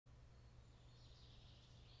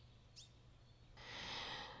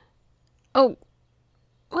Oh,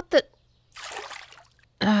 what the?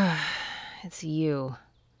 It's you.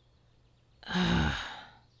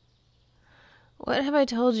 What have I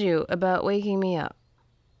told you about waking me up?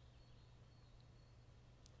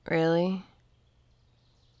 Really?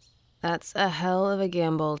 That's a hell of a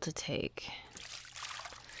gamble to take.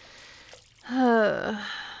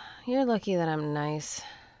 You're lucky that I'm nice,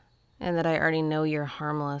 and that I already know you're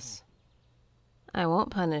harmless. I won't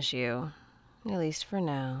punish you, at least for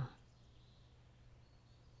now.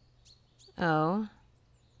 Oh?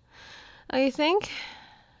 Oh, you think?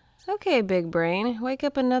 Okay, big brain, wake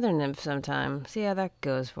up another nymph sometime. See how that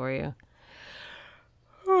goes for you.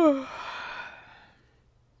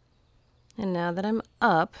 And now that I'm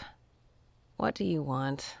up, what do you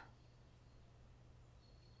want?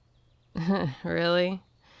 Really?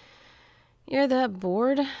 You're that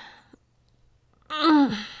bored?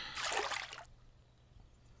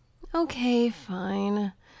 Okay,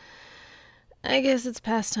 fine. I guess it's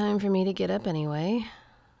past time for me to get up anyway.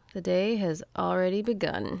 The day has already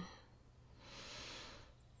begun.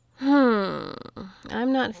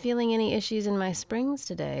 I'm not feeling any issues in my springs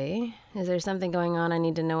today. Is there something going on I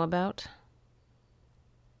need to know about?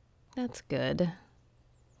 That's good.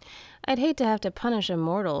 I'd hate to have to punish a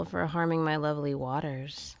mortal for harming my lovely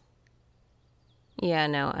waters. Yeah,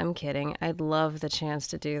 no, I'm kidding. I'd love the chance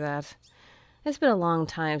to do that. It's been a long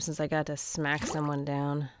time since I got to smack someone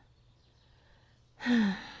down.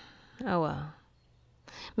 Oh well.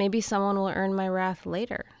 Maybe someone will earn my wrath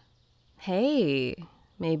later. Hey,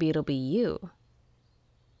 maybe it'll be you.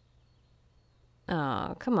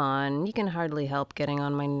 Oh, come on. You can hardly help getting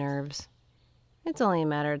on my nerves. It's only a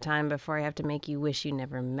matter of time before I have to make you wish you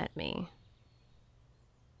never met me.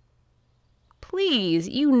 Please,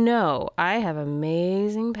 you know I have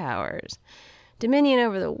amazing powers. Dominion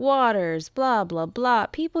over the waters, blah, blah, blah.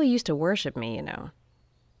 People used to worship me, you know.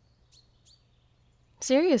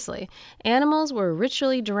 Seriously, animals were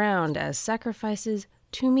ritually drowned as sacrifices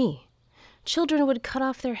to me. Children would cut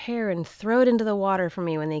off their hair and throw it into the water for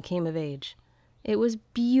me when they came of age. It was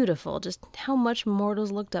beautiful just how much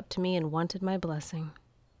mortals looked up to me and wanted my blessing.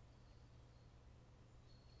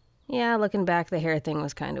 Yeah, looking back, the hair thing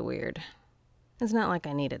was kind of weird. It's not like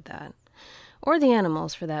I needed that. Or the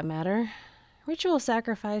animals, for that matter. Ritual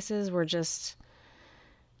sacrifices were just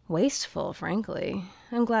wasteful, frankly.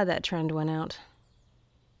 I'm glad that trend went out.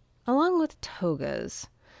 Along with togas.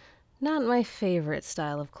 Not my favorite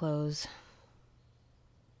style of clothes.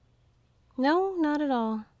 No, not at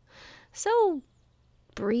all. So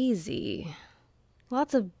breezy.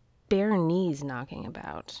 Lots of bare knees knocking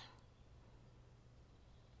about.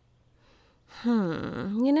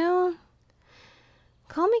 You know,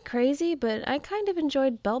 call me crazy, but I kind of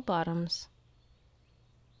enjoyed bell-bottoms.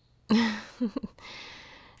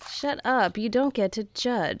 Shut up, you don't get to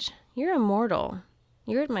judge. You're immortal.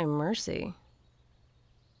 You're at my mercy.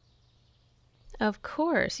 Of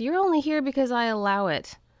course, you're only here because I allow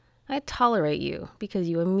it. I tolerate you because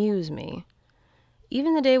you amuse me.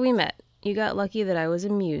 Even the day we met, you got lucky that I was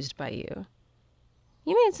amused by you.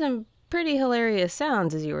 You made some pretty hilarious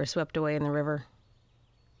sounds as you were swept away in the river.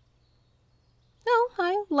 No,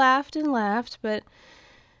 I laughed and laughed, but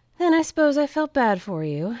then I suppose I felt bad for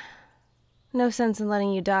you. No sense in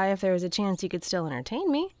letting you die if there was a chance you could still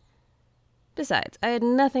entertain me. Besides, I had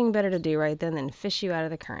nothing better to do right then than fish you out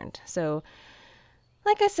of the current. So,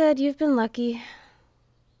 like I said, you've been lucky.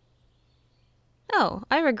 Oh,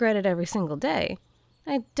 I regret it every single day.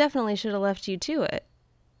 I definitely should have left you to it.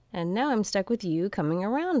 And now I'm stuck with you coming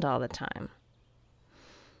around all the time.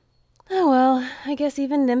 Oh well, I guess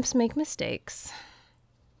even nymphs make mistakes.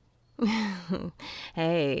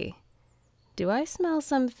 Hey, do I smell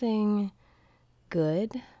something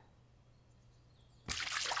good?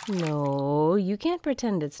 No, you can't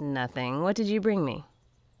pretend it's nothing. What did you bring me?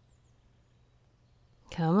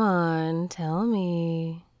 Come on, tell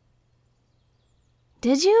me.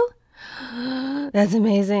 Did you? That's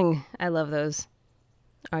amazing. I love those.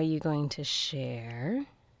 Are you going to share?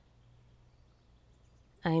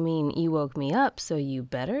 I mean, you woke me up, so you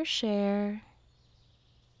better share.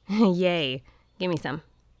 Yay. Give me some.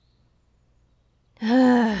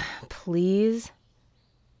 Please?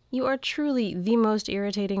 You are truly the most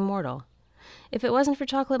irritating mortal. If it wasn't for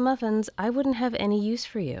chocolate muffins, I wouldn't have any use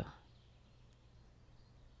for you.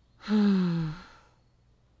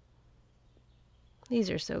 These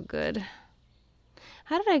are so good.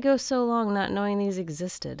 How did I go so long not knowing these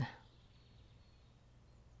existed?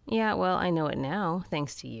 Yeah, well, I know it now,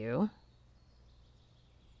 thanks to you.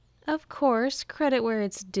 Of course, credit where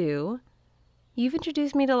it's due. You've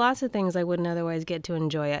introduced me to lots of things I wouldn't otherwise get to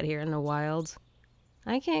enjoy out here in the wilds.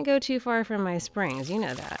 I can't go too far from my springs, you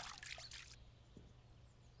know that.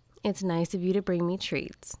 It's nice of you to bring me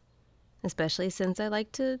treats, especially since I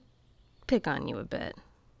like to pick on you a bit.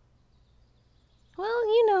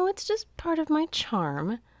 Well, it's just part of my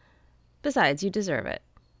charm. Besides, you deserve it.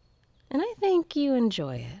 And I think you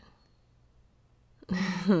enjoy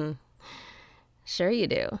it. Sure you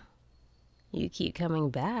do. You keep coming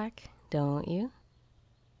back, don't you?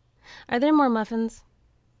 Are there more muffins?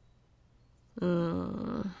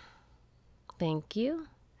 Thank you.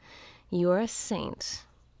 You're a saint.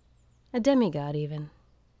 A demigod, even.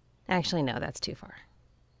 Actually, no, that's too far.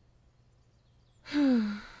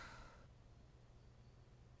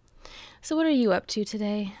 So what are you up to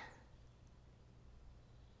today?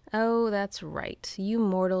 Oh, that's right. You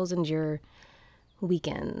mortals and your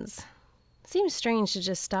weekends. Seems strange to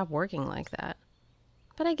just stop working like that.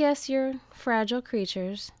 But I guess you're fragile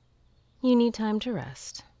creatures. You need time to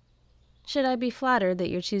rest. Should I be flattered that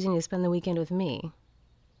you're choosing to spend the weekend with me?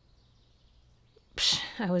 Psh,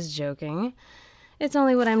 I was joking. It's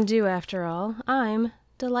only what I'm due after all. I'm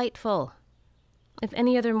delightful. If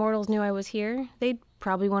any other mortals knew I was here, they'd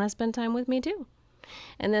probably want to spend time with me too.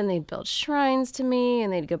 And then they'd build shrines to me,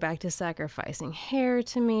 and they'd go back to sacrificing hair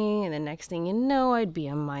to me, and the next thing you know, I'd be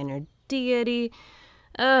a minor deity.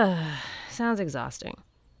 Sounds exhausting.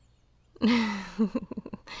 You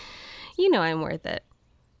know I'm worth it.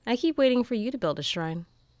 I keep waiting for you to build a shrine.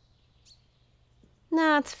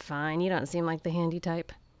 Nah, it's fine. You don't seem like the handy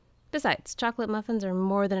type. Besides, chocolate muffins are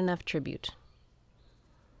more than enough tribute.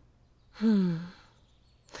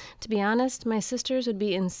 To be honest, my sisters would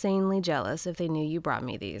be insanely jealous if they knew you brought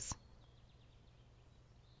me these.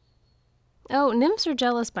 Oh, nymphs are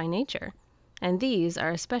jealous by nature, and these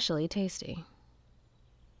are especially tasty.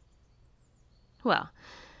 Well,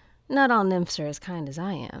 not all nymphs are as kind as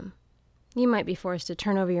I am. You might be forced to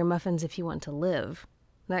turn over your muffins if you want to live,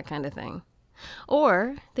 that kind of thing.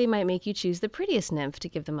 Or they might make you choose the prettiest nymph to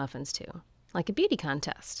give the muffins to, like a beauty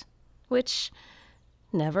contest, which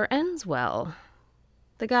never ends well.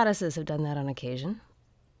 The goddesses have done that on occasion.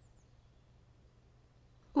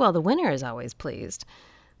 Well, the winner is always pleased.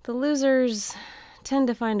 The losers tend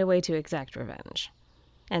to find a way to exact revenge,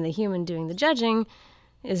 and the human doing the judging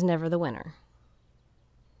is never the winner.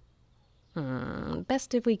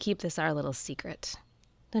 Best if we keep this our little secret,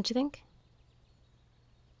 don't you think?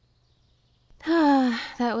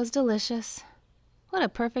 That was delicious. What a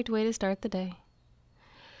perfect way to start the day.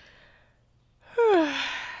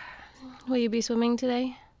 Will you be swimming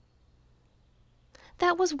today?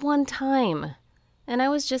 That was one time, and I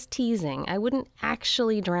was just teasing. I wouldn't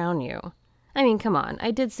actually drown you. I mean, come on,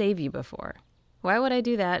 I did save you before. Why would I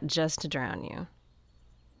do that just to drown you?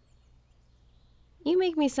 You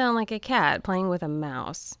make me sound like a cat playing with a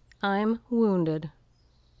mouse. I'm wounded.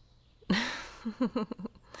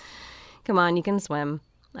 Come on, you can swim.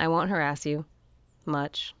 I won't harass you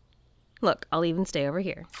much. Look, I'll even stay over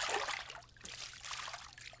here.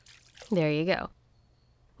 There you go.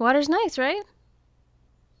 Water's nice, right?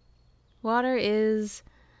 Water is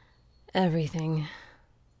everything.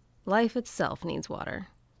 Life itself needs water.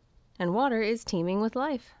 And water is teeming with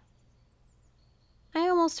life. I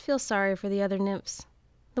almost feel sorry for the other nymphs,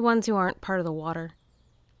 the ones who aren't part of the water.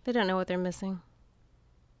 They don't know what they're missing.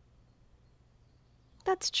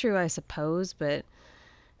 That's true, I suppose, but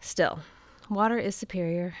still, water is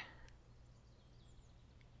superior.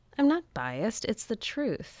 I'm not biased, it's the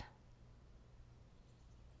truth.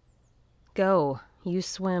 Go, you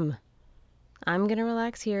swim. I'm gonna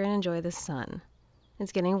relax here and enjoy the sun.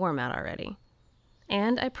 It's getting warm out already.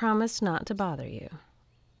 And I promised not to bother you.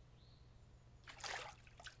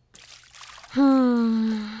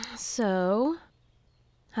 So,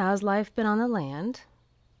 how's life been on the land?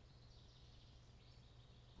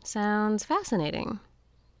 Sounds fascinating.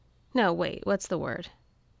 No, wait, what's the word?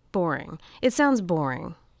 Boring. It sounds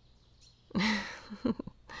boring.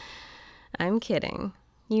 I'm kidding.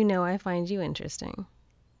 You know I find you interesting.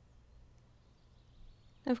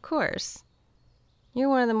 Of course. You're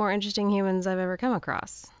one of the more interesting humans I've ever come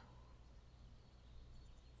across.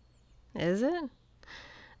 Is it?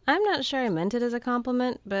 I'm not sure I meant it as a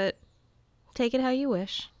compliment, but take it how you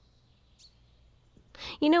wish.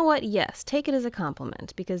 You know what? Yes, take it as a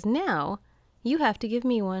compliment, because now you have to give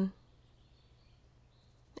me one.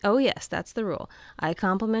 Oh yes, that's the rule. I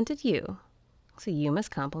complimented you, so you must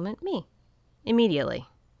compliment me. Immediately.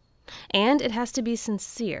 And it has to be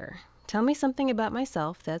sincere. Tell me something about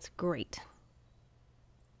myself that's great.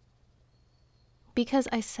 Because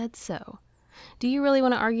I said so. Do you really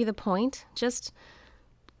want to argue the point? Just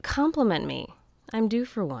compliment me. I'm due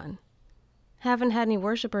for one. Haven't had any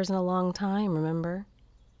worshipers in a long time, remember?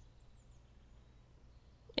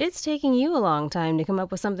 It's taking you a long time to come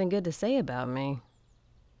up with something good to say about me.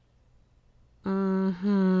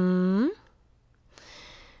 Mm-hmm.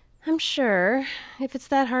 I'm sure. If it's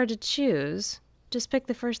that hard to choose, just pick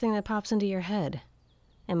the first thing that pops into your head.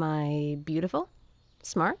 Am I beautiful?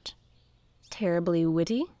 Smart? Terribly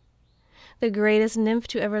witty? The greatest nymph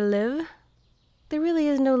to ever live? There really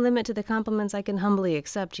is no limit to the compliments I can humbly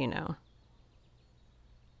accept, you know.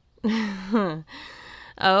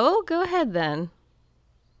 Oh, go ahead then.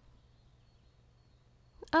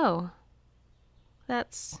 Oh,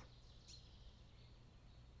 that's...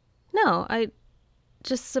 No, I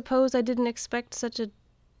just suppose I didn't expect such a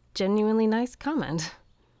genuinely nice comment.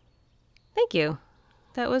 Thank you.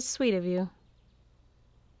 That was sweet of you.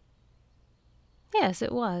 Yes,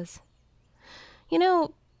 it was. You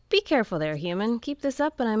know, be careful there, human. Keep this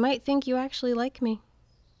up and I might think you actually like me.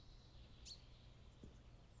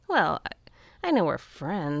 Well, I know we're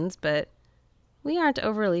friends, but we aren't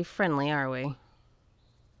overly friendly, are we?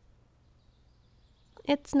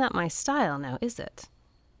 It's not my style now, is it?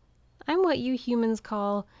 I'm what you humans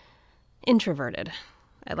call introverted.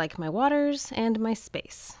 I like my waters and my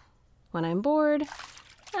space. When I'm bored,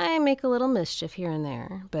 I make a little mischief here and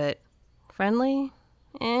there, but friendly?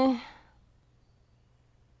 Eh.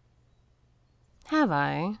 Have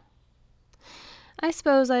I? I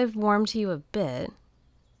suppose I've warmed to you a bit.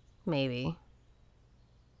 Maybe.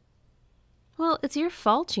 Well, it's your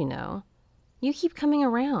fault, you know. You keep coming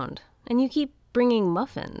around, and you keep bringing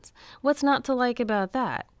muffins. What's not to like about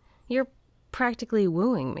that? You're practically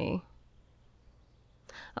wooing me.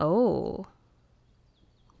 Oh.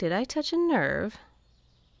 Did I touch a nerve?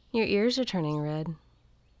 Your ears are turning red.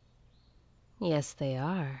 Yes, they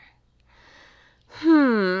are.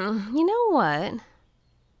 You know what?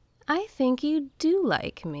 I think you do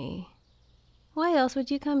like me. Why else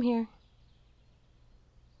would you come here?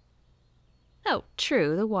 Oh,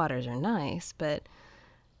 true, the waters are nice, but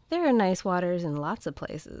there are nice waters in lots of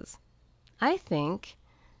places. I think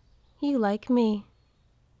you like me.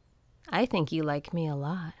 I think you like me a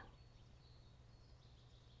lot.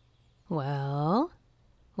 Well,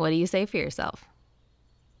 what do you say for yourself?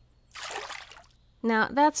 Now,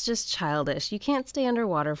 that's just childish. You can't stay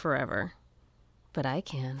underwater forever. But I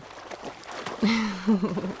can.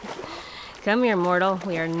 Come here, mortal.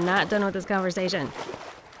 We are not done with this conversation.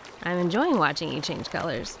 I'm enjoying watching you change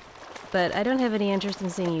colors, but I don't have any interest in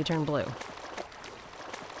seeing you turn blue.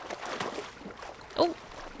 Oh,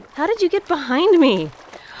 how did you get behind me?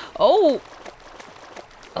 Oh,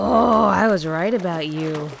 I was right about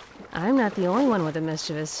you. I'm not the only one with a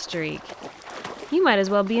mischievous streak. You might as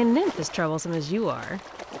well be a nymph as troublesome as you are.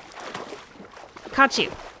 Caught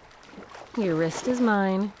you. Your wrist is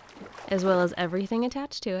mine, as well as everything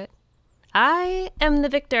attached to it. I am the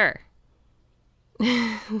victor.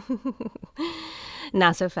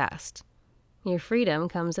 Not so fast. Your freedom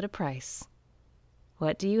comes at a price.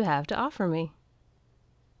 What do you have to offer me?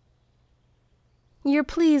 Your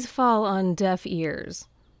pleas fall on deaf ears.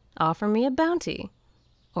 Offer me a bounty,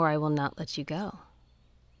 or I will not let you go.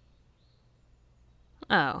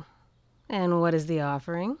 Oh, and what is the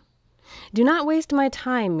offering? Do not waste my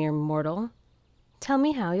time, mere mortal. Tell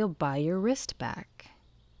me how you'll buy your wrist back.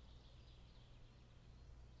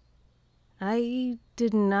 I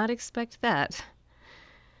did not expect that.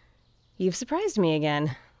 You've surprised me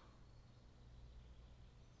again.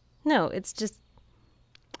 No, it's just...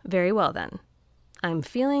 Very well, then. I'm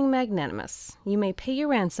feeling magnanimous. You may pay your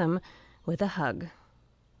ransom with a hug.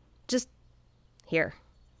 Just... here.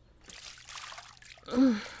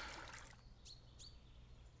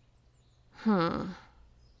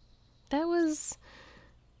 That was...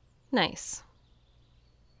 nice.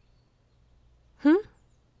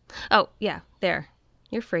 Oh, yeah, there.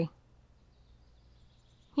 You're free.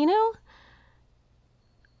 You know,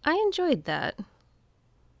 I enjoyed that.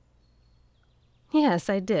 Yes,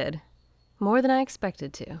 I did. More than I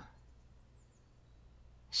expected to.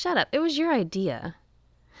 Shut up, it was your idea.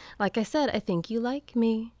 Like I said, I think you like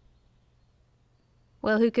me.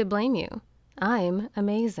 Well, who could blame you? I'm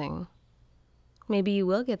amazing. Maybe you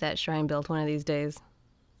will get that shrine built one of these days.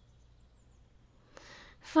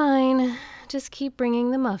 Fine, just keep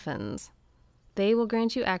bringing the muffins. They will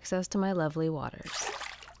grant you access to my lovely waters.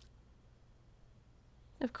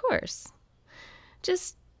 Of course.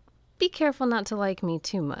 Just be careful not to like me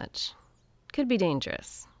too much. Could be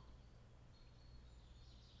dangerous.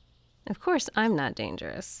 Of course I'm not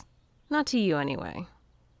dangerous. Not to you anyway.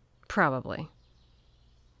 Probably.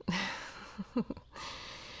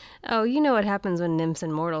 Oh, you know what happens when nymphs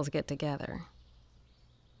and mortals get together.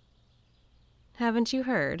 Haven't you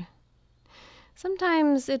heard?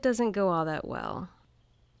 Sometimes it doesn't go all that well.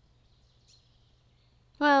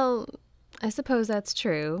 Well, I suppose that's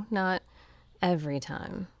true. Not every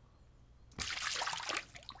time.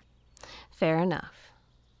 Fair enough.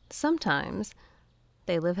 Sometimes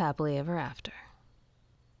they live happily ever after.